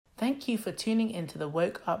Thank you for tuning into the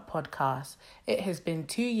Woke Up podcast. It has been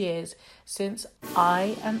 2 years since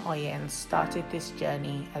I and Oyen started this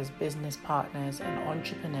journey as business partners and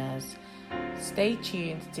entrepreneurs. Stay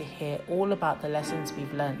tuned to hear all about the lessons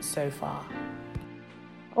we've learned so far.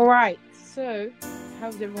 All right, so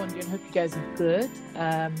how's everyone doing? Hope you guys are good.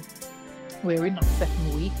 We're in our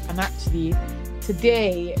second week, and actually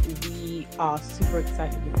today we are super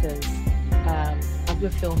excited because as we're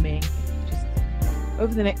filming, just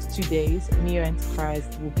over the next 2 days, Neo Enterprise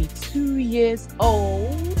will be 2 years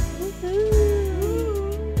old.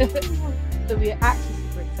 So we're actually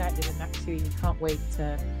super excited, and actually we can't wait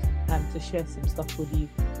to share some stuff with you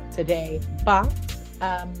today. But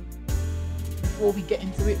before we get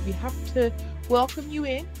into it, we have to welcome you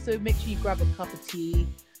in. So make sure you grab a cup of tea,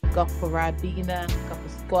 cup of Ribena, cup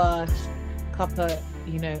of squash, cup of,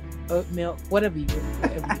 oat milk, whatever you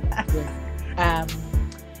want.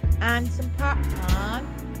 And some popcorn,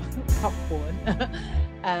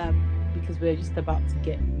 because we're just about to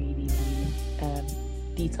get really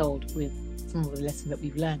detailed with some of the lessons that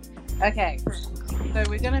we've learned. Okay, so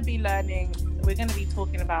we're going to be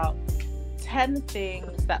talking about 10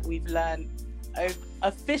 things that we've learned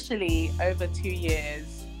officially over 2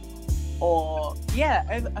 years.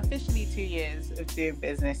 Officially 2 years of doing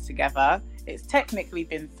business together. It's technically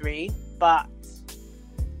been 3, but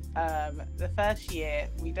the first year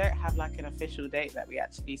we don't have like an official date that we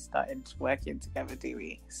actually started working together, do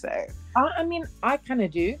we? So I kind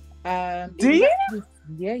of do. Do you?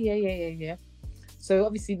 Yeah. So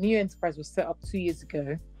obviously, Neo Enterprise was set up 2 years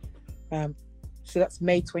ago. So that's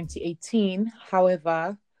May 2018.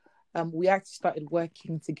 However, we actually started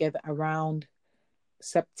working together around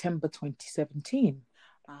September 2017.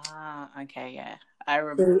 Okay, yeah, I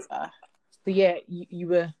remember. So yeah, you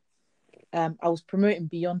were. I was promoting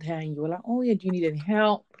Beyond Hair, and you were like, "Oh yeah, do you need any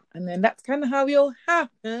help?" And then that's kind of how it all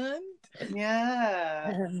happened.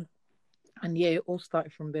 Yeah. And yeah, it all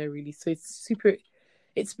started from there, really. So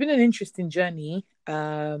it's been an interesting journey.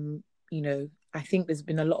 I think there's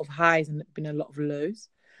been a lot of highs and been a lot of lows.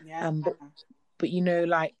 Yeah. But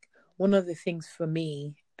like one of the things for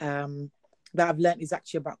me that I've learned is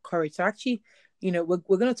actually about courage. So actually, we're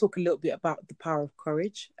going to talk a little bit about the power of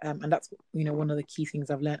courage. And that's, one of the key things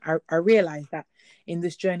I've learned. I realized that in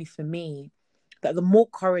this journey for me, that the more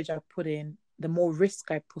courage I put in, the more risk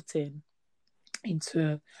I put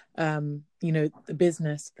into the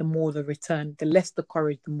business, the more the return. The less the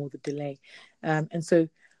courage, the more the delay. And so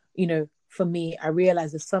for me, I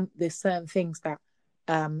realized there's certain things that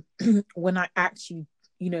when I actually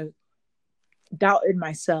doubted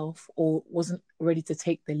myself or wasn't ready to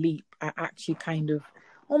take the leap, I actually kind of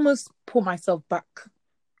almost pulled myself back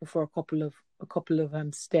for a couple of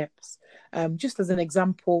steps. Just as an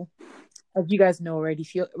example, as you guys know already,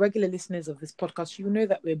 if you're regular listeners of this podcast, you know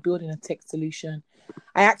that we're building a tech solution.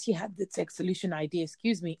 I actually had the tech solution idea,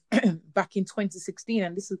 back in 2016,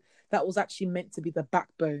 and that was actually meant to be the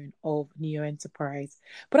backbone of Neo Enterprise.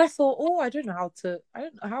 But I thought, I don't know how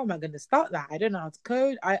am I going to start that? I don't know how to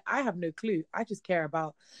code. I have no clue. I just care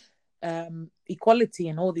about equality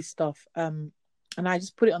and all this stuff. And I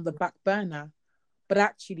just put it on the back burner. But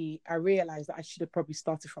actually, I realized that I should have probably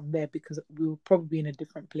started from there, because we were probably in a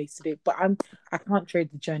different place today. But I can't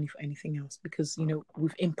trade the journey for anything else, because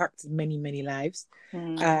we've impacted many, many lives.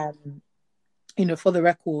 For the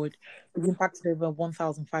record, we've impacted over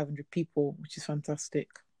 1,500 people, which is fantastic.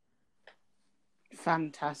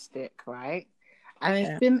 Fantastic, right?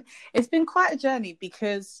 And it's been quite a journey,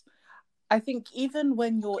 because I think even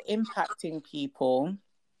when you're impacting people,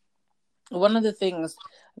 one of the things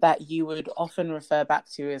that you would often refer back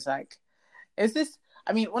to is like,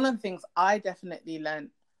 one of the things I definitely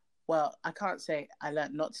learned, well, I can't say I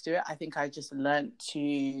learned not to do it. I think I just learned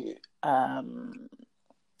to,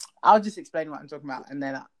 I'll just explain what I'm talking about and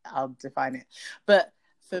then I'll define it. But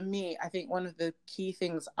for me, I think one of the key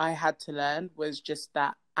things I had to learn was just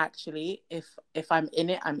that actually, if I'm in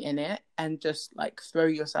it, I'm in it, and just like throw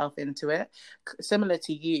yourself into it. Similar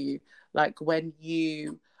to you, like when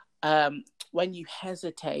you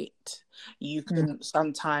hesitate, you can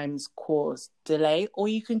sometimes cause delay, or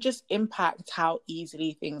you can just impact how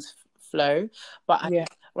easily things flow. But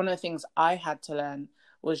one of the things I had to learn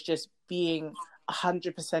was just being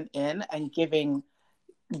 100% in and giving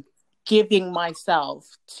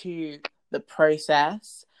myself to the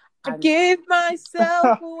process. Give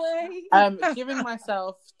myself away. Giving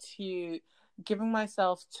myself the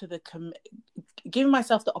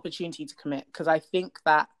opportunity to commit, because I think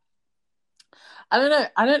that I don't know.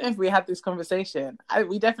 I don't know if we had this conversation.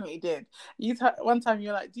 We definitely did. One time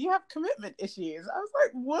you're like, "Do you have commitment issues?" I was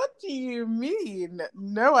like, "What do you mean?"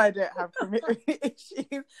 No, I don't have commitment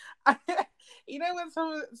issues. You know, when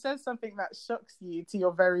someone says something that shocks you to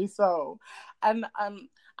your very soul, and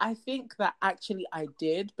I think that actually I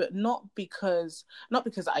did, but not because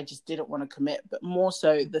I just didn't want to commit, but more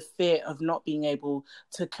so the fear of not being able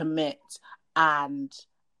to commit and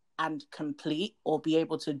complete, or be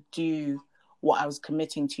able to do what I was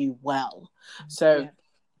committing to well. So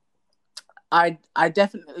I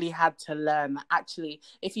definitely had to learn that actually,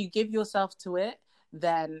 if you give yourself to it,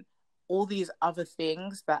 then all these other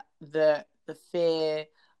things, that the fear,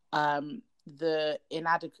 the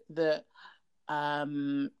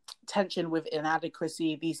tension with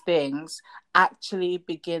inadequacy, these things actually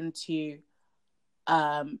begin to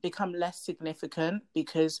become less significant,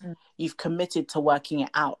 because you've committed to working it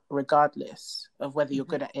out regardless of whether you're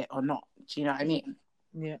good at it or not. Do you know what I mean?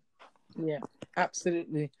 Yeah,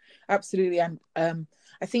 absolutely. And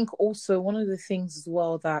I think also one of the things as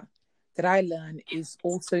well that I learned is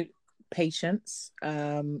also patience.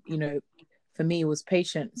 For me, it was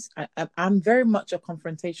patience. I'm very much I've got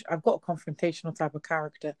a confrontational type of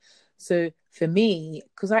character. So for me,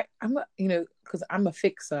 because I'm a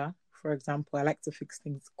fixer, for example, I like to fix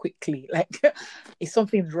things quickly. Like, if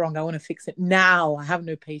something's wrong, I want to fix it now. I have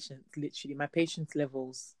no patience. Literally, my patience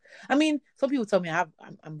levels. I mean, some people tell me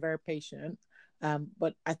I'm very patient,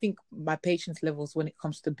 but I think my patience levels when it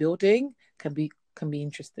comes to building can be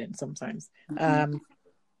interesting sometimes. Mm-hmm.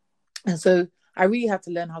 And so I really had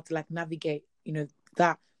to learn how to like navigate,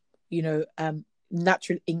 that,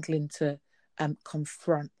 natural inkling to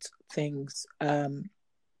confront things,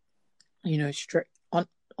 straight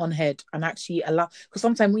on head, and actually allow, because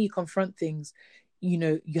sometimes when you confront things,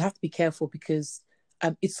 you have to be careful, because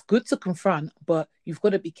it's good to confront, but you've got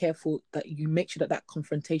to be careful that you make sure that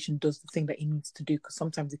confrontation does the thing that it needs to do, because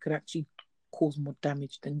sometimes it could actually cause more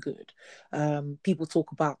damage than good. People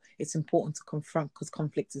talk about it's important to confront because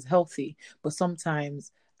conflict is healthy, but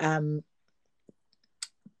sometimes that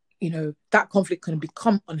conflict can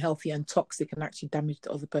become unhealthy and toxic and actually damage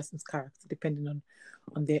the other person's character, depending on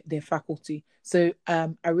their faculty. So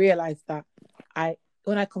I realized that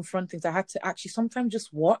when I confront things, I had to actually sometimes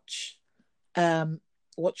just watch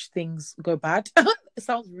things go bad. It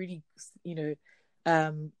sounds really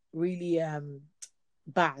really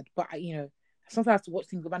bad, but sometimes I have to watch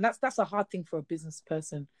things go bad. And that's a hard thing for a business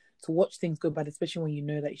person, to watch things go bad, especially when you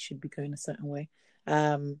know that it should be going a certain way.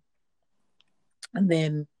 And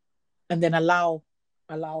then allow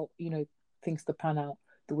things to pan out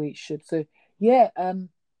the way it should. So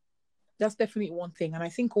that's definitely one thing. And I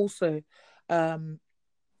think also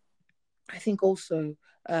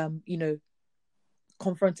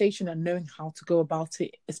confrontation and knowing how to go about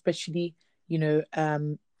it, especially in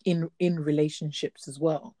relationships as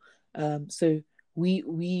well. So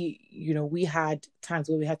we had times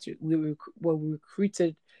where we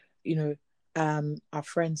recruited our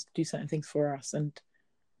friends to do certain things for us, and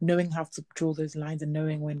knowing how to draw those lines and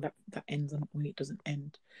knowing when that ends and when it doesn't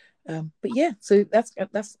end. But yeah, so that's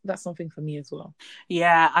something for me as well.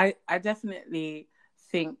 Yeah, I definitely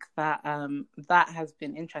think that that has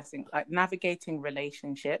been interesting, like navigating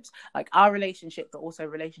relationships, like our relationship, but also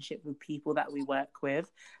relationship with people that we work with,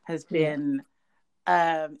 has been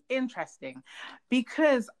interesting,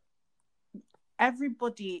 because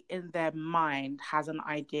everybody in their mind has an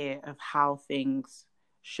idea of how things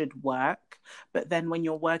should work, but then when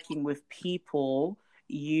you're working with people,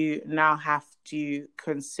 you now have to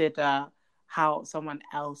consider how someone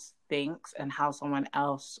else thinks and how someone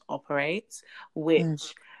else operates,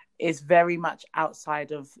 which is very much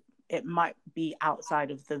outside of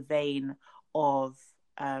the vein of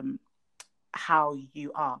how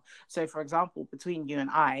you are. So for example, between you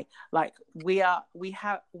and I, like we are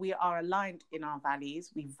aligned in our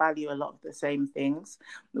values. We value a lot of the same things.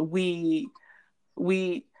 But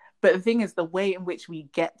the thing is, the way in which we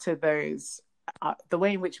get to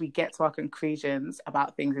our conclusions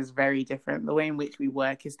about things is very different. The way in which we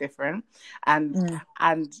work is different,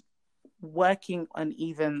 and working on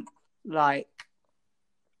even like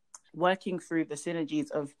working through the synergies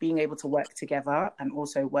of being able to work together and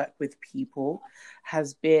also work with people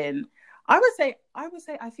has been, I would say I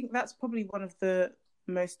think that's probably one of the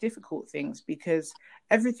most difficult things, because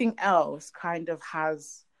everything else kind of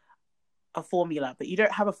has a formula, but you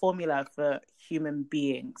don't have a formula for human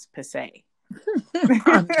beings per se.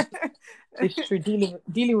 It's true, dealing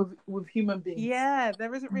with human beings. Yeah,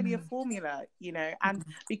 there isn't really a formula, and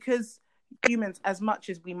because humans, as much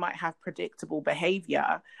as we might have predictable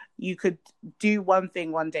behavior, you could do one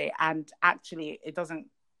thing one day and actually it doesn't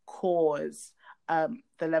cause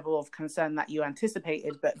the level of concern that you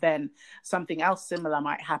anticipated, but then something else similar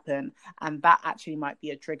might happen, and that actually might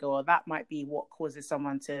be a trigger, or that might be what causes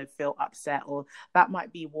someone to feel upset, or that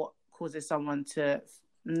might be what causes someone to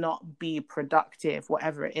not be productive,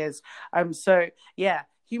 whatever it is. So yeah,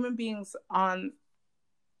 human beings aren't,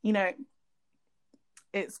 you know,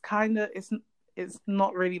 it's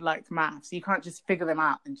not really like maths. You can't just figure them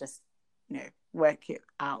out and just, you know, work it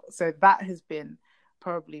out. So that has been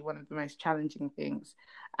probably one of the most challenging things.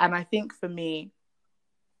 And I think for me,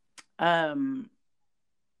 I'm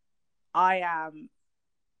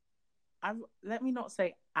let me not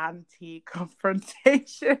say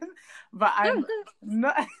anti-confrontation, but I'm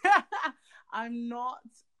not I'm not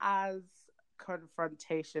as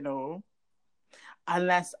confrontational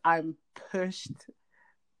unless I'm pushed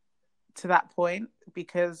to that point,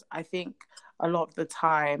 because I think a lot of the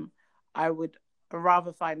time I would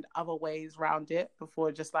rather find other ways around it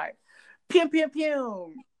before just like pew pew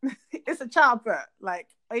pew it's a chopper, like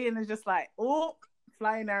Ian is just like, oh,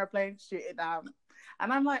 flying airplane, shoot it down,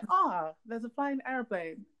 and I'm like, oh, there's a flying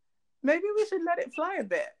airplane, maybe we should let it fly a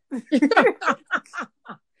bit.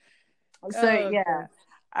 So yeah,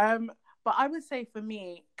 but I would say for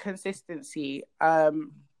me, consistency,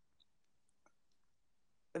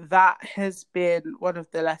 that has been one of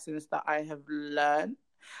the lessons that I have learned.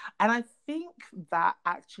 And I think that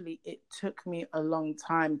actually it took me a long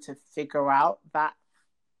time to figure out that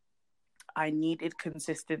I needed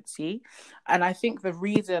consistency. And I think the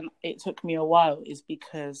reason it took me a while is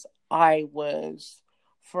because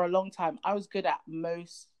for a long time, I was good at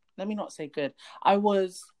most, let me not say good. I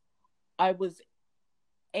was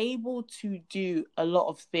able to do a lot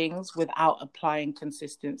of things without applying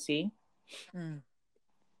consistency.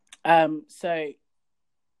 So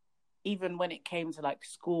even when it came to like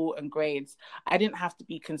school and grades, I didn't have to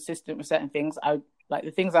be consistent with certain things. Like the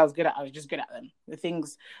things I was good at, I was just good at them. The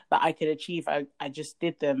things that I could achieve, I just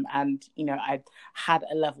did them. And, you know, I had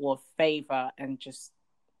a level of favor, and just,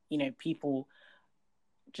 you know, people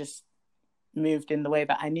just moved in the way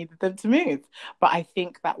that I needed them to move. But I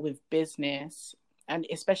think that with business, and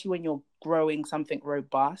especially when you're growing something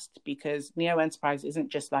robust, because Neo Enterprise isn't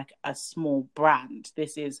just like a small brand.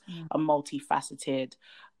 This is a multifaceted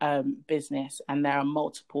business, and there are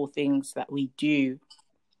multiple things that we do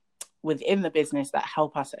within the business that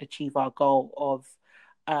help us achieve our goal of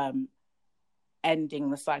ending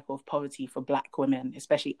the cycle of poverty for Black women,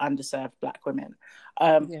 especially underserved Black women.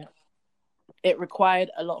 It required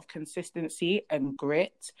a lot of consistency and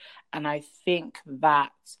grit, and I think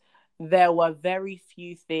that there were very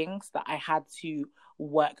few things that I had to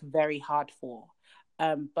work very hard for.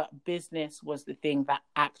 But business was the thing that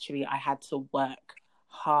actually I had to work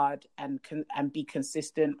hard and be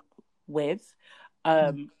consistent with.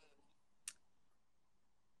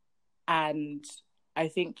 And I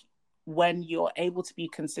think when you're able to be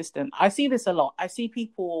consistent, I see this a lot. I see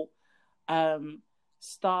people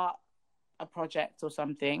start a project or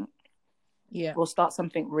something, or start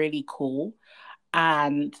something really cool,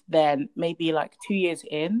 and then maybe like 2 years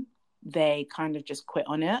in, they kind of just quit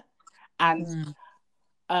on it, and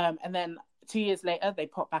then 2 years later they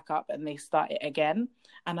pop back up and they start it again.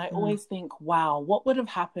 And I always think, wow, what would have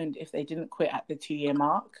happened if they didn't quit at the 2-year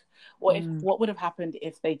mark? What would have happened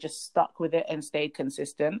if they just stuck with it and stayed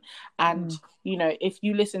consistent? And you know, if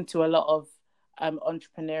you listen to a lot of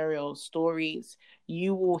entrepreneurial stories,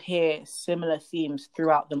 you will hear similar themes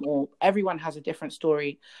throughout them all. Everyone has a different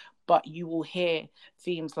story, but you will hear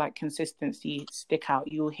themes like consistency stick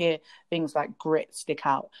out. You will hear things like grit stick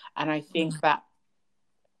out. And I think that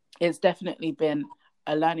it's definitely been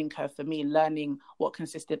a learning curve for me, learning what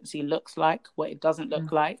consistency looks like, what it doesn't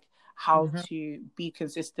look like, how to be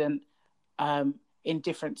consistent in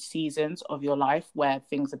different seasons of your life, where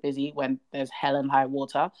things are busy, when there's hell and high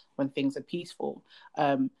water, when things are peaceful.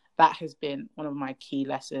 That has been one of my key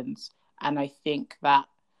lessons. And I think that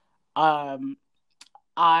I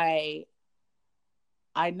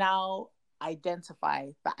now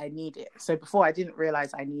identify that I need it. So before I didn't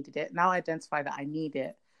realize I needed it. Now I identify that I need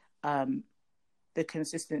it. The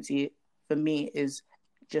consistency for me is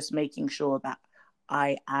just making sure that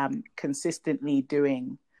I am consistently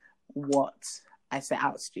doing what I set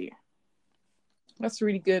out to do. That's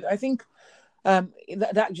really good. I think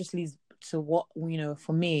that just leads to what, you know,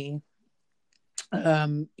 for me,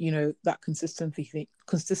 you know, that consistency thing.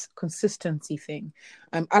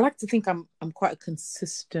 I like to think I'm quite a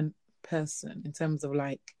consistent person in terms of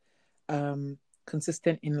like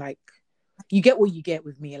consistent in like, you get what you get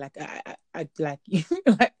with me. Like I like like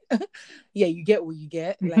yeah, you get what you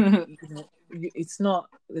get. Like you know, it's not,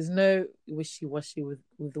 there's no wishy-washy with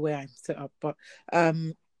the way I'm set up. But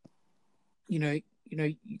you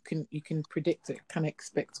can predict it, kind of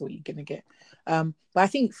expect what you're gonna get. But I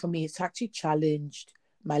think for me, it's actually challenged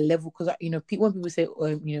my level, because when people say,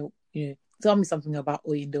 oh, tell me something about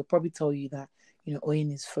Oyin, they'll probably tell you that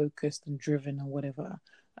Oyin is focused and driven or whatever.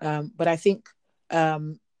 But I think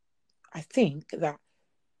that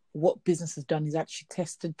what business has done is actually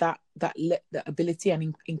tested that ability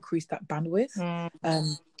and increased that bandwidth,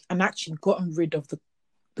 and actually gotten rid of the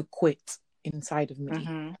quit inside of me.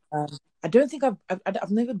 Mm-hmm. I don't think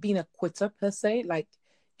I've never been a quitter per se, like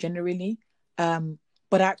generally,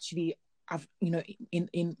 but actually I've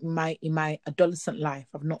in my adolescent life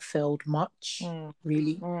I've not failed much,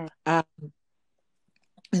 really.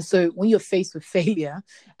 And so when you're faced with failure,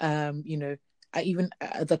 I even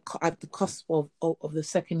at the cusp of the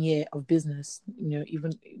second year of business,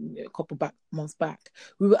 even a couple months back,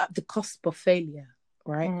 we were at the cusp of failure,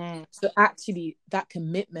 right? So actually that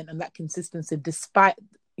commitment and that consistency, despite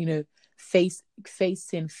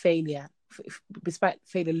facing failure, despite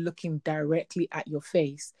failure looking directly at your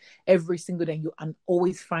face every single day, and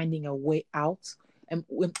always finding a way out and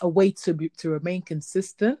a way to remain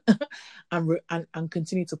consistent and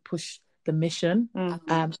continue to push the mission.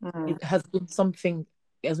 It has been something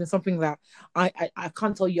that I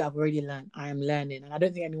can't tell you I've already learned. I am learning, and I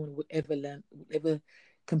don't think anyone would ever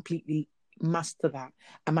completely master that.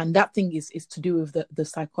 And that thing is to do with the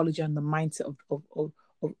psychology and the mindset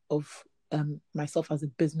of myself as a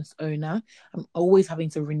business owner. I'm always having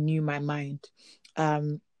to renew my mind,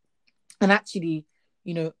 and actually,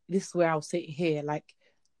 this is where I'll say it here. Like,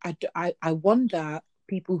 I wonder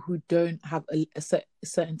people who don't have a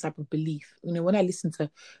certain type of belief. When I listen to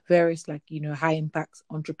various high impact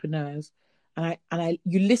entrepreneurs, and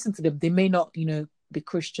you listen to them, they may not be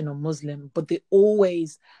Christian or Muslim, but they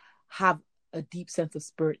always have a deep sense of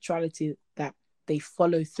spirituality that they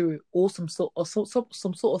follow through, or some sort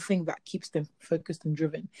of thing that keeps them focused and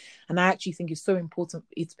driven. And I actually think it's so important.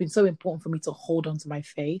 It's been so important for me to hold on to my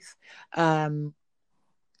faith,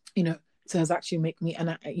 to actually make me,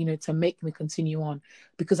 and to make me continue on,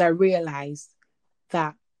 because I realized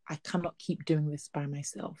that I cannot keep doing this by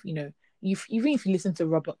myself. Even if you listen to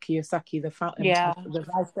Robert Kiyosaki,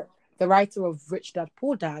 the writer of Rich Dad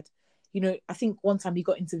Poor Dad, I think one time he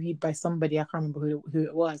got interviewed by somebody, I can't remember who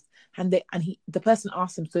it was, and the person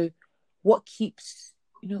asked him, so what keeps,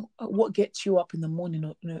 what gets you up in the morning,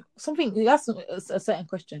 or something. He asked a certain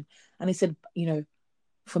question, and he said,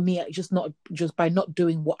 for me, it's just by not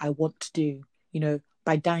doing what I want to do,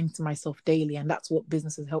 by dying to myself daily. And that's what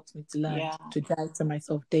business has helped me to learn, to die to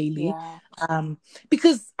myself daily.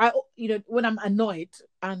 Because when I'm annoyed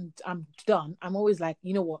and I'm done, I'm always like,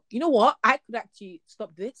 you know what, I could actually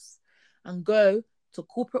stop this and go to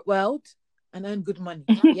corporate world and earn good money.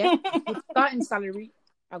 Yeah, with starting salary,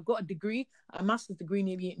 I've got a degree, a master's degree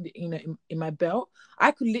nearly in my belt.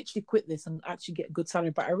 I could literally quit this and actually get a good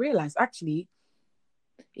salary. But I realized, actually,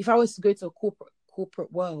 if I was to go to a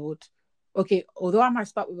corporate world, okay, although I might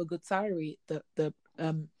start with a good salary, the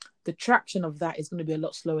traction of that is going to be a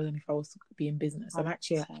lot slower than if I was to be in business. 100%. And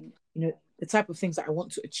actually, the type of things that I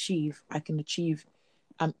want to achieve, I can achieve,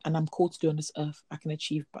 and I'm called to do on this earth, I can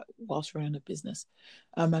achieve whilst running a business.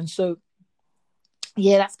 And so,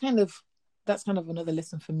 yeah, that's kind of another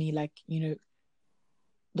lesson for me. Like, the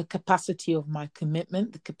capacity of my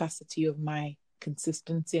commitment, the capacity of my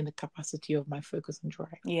consistency, and the capacity of my focus and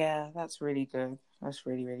drive. Yeah, that's really good. That's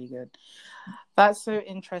really, really good. That's so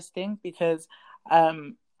interesting, because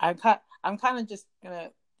I'm kind of just gonna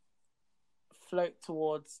float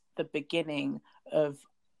towards the beginning of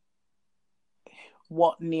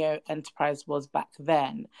what Neo Enterprise was back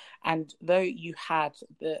then. And though you had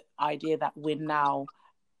the idea that we're now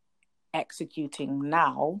executing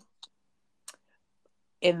now,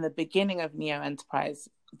 in the beginning of Neo Enterprise,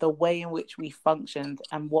 the way in which we functioned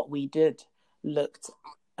and what we did looked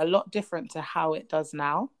a lot different to how it does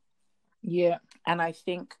now. Yeah. And I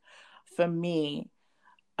think for me,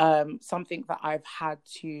 something that I've had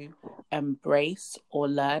to embrace or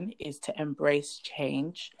learn is to embrace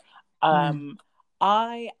change. I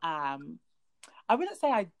wouldn't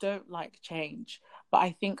say I don't like change, but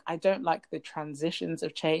I think I don't like the transitions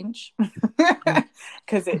of change,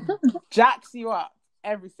 because it jacks you up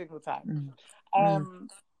every single time. And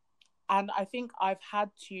I think I've had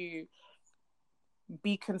to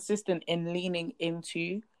be consistent in leaning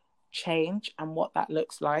into change and what that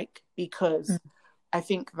looks like, because I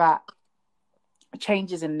think that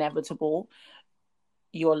change is inevitable.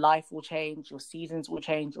 Your life will change, your seasons will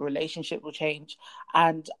change, your relationship will change.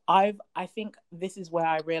 And I think this is where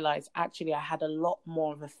I realized, actually, I had a lot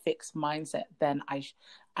more of a fixed mindset than I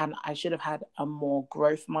should have had a more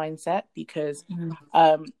growth mindset, because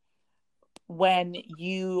when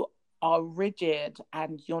you are rigid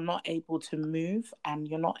and you're not able to move and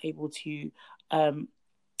you're not able to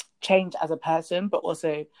change as a person, but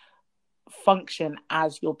also function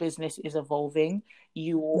as your business is evolving,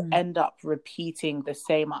 you will end up repeating the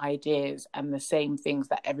same ideas and the same things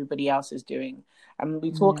that everybody else is doing. And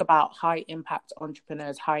we talk about high impact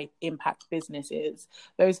entrepreneurs, high impact businesses.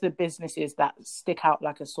 Those are the businesses that stick out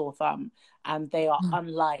like a sore thumb, and they are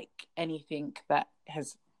unlike anything that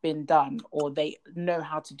has been done, or they know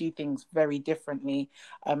how to do things very differently,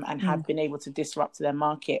 and have been able to disrupt their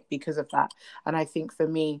market because of that. And I think for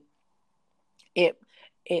me, it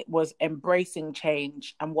was embracing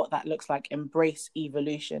change and what that looks like. Embrace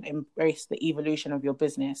evolution, embrace the evolution of your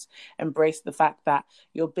business, embrace the fact that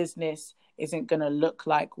your business isn't going to look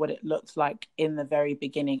like what it looked like in the very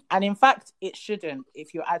beginning. And in fact, it shouldn't,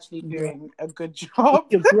 if you're actually doing a good job.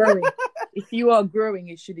 If you're growing, if you are growing,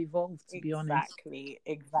 it should evolve, to be honest.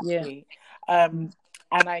 Exactly. And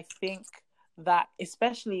I think that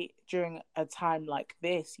especially during a time like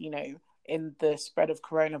this, you know, in the spread of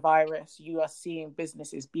coronavirus, you are seeing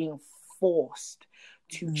businesses being forced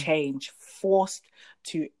to change, forced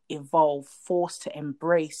to evolve, forced to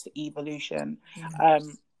embrace evolution.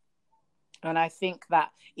 And I think that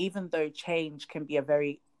even though change can be a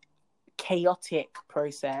very chaotic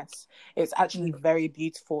process, it's actually very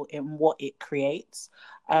beautiful in what it creates.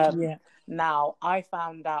 Now, I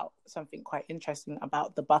found out something quite interesting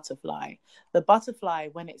about the butterfly. The butterfly,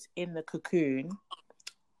 when it's in the cocoon,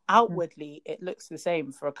 outwardly it looks the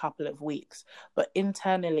same for a couple of weeks, but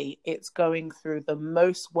internally it's going through the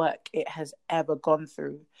most work it has ever gone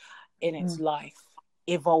through in its life,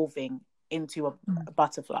 evolving into a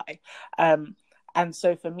butterfly. And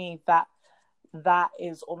so for me, that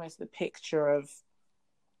is almost the picture of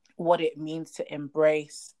what it means to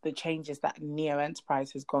embrace the changes that Neo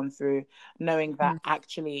Enterprise has gone through, knowing that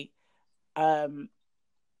actually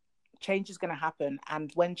change is going to happen.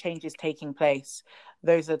 And when change is taking place,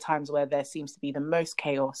 those are times where there seems to be the most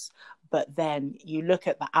chaos. But then you look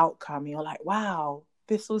at the outcome, you're like, wow,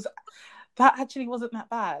 that actually wasn't that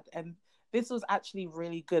bad. And this was actually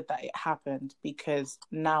really good that it happened, because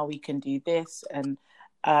now we can do this, and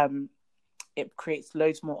it creates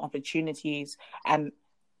loads more opportunities and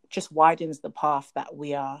just widens the path that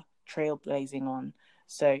we are trailblazing on.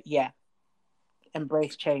 So yeah,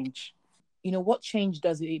 embrace change. You know what change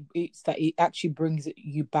does? It's that it actually brings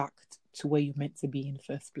you back to where you're meant to be in the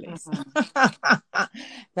first place.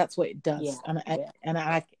 That's what it does. And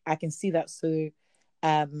I can see that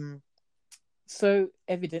so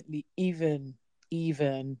evidently even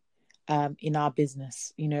in our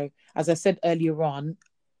business. You know, as I said earlier on,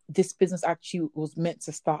 this business actually was meant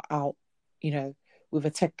to start out, you know, with a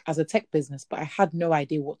tech business, but I had no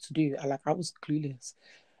idea what to do. I was clueless.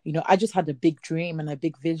 You know, I just had a big dream and a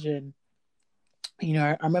big vision. You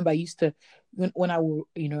know, I remember I used to, when I would,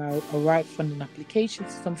 you know, I write funding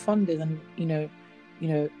applications to some funders, and you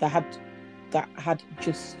know that had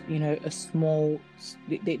just, you know, a small.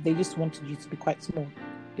 They just wanted you to be quite small,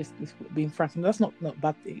 just being frank, and that's not a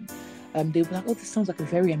bad thing. They were like, oh, this sounds like a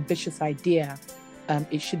very ambitious idea.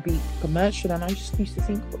 It should be commercial, and I just used to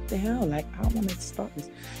think, what the hell? Like, how am I meant to start this?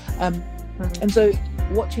 And so,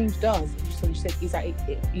 what change does, just like you said, is that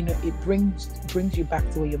it brings you back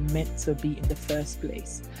to where you're meant to be in the first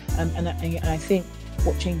place. And I think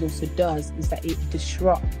what change also does is that it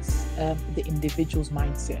disrupts the individual's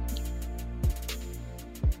mindset.